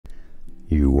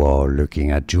You are looking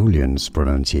at Julian's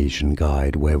pronunciation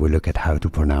guide, where we look at how to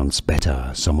pronounce better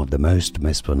some of the most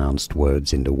mispronounced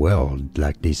words in the world,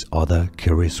 like this other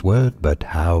curious word. But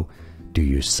how do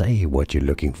you say what you're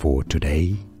looking for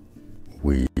today?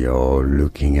 We are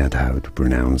looking at how to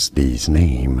pronounce this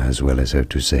name, as well as how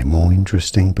to say more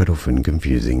interesting but often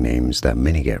confusing names that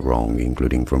many get wrong,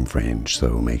 including from French,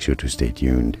 so make sure to stay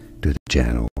tuned to the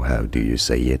channel. How do you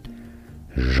say it?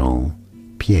 Jean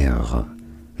Pierre.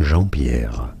 Jean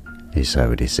Pierre is how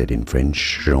it is said in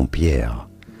French. Jean Pierre.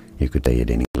 You could say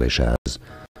it in English as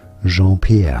Jean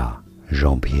Pierre.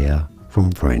 Jean Pierre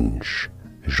from French.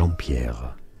 Jean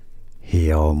Pierre.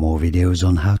 Here are more videos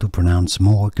on how to pronounce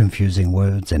more confusing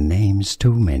words and names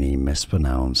too many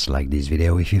mispronounced. Like this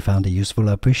video if you found it useful.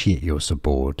 I appreciate your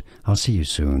support. I'll see you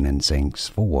soon and thanks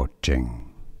for watching.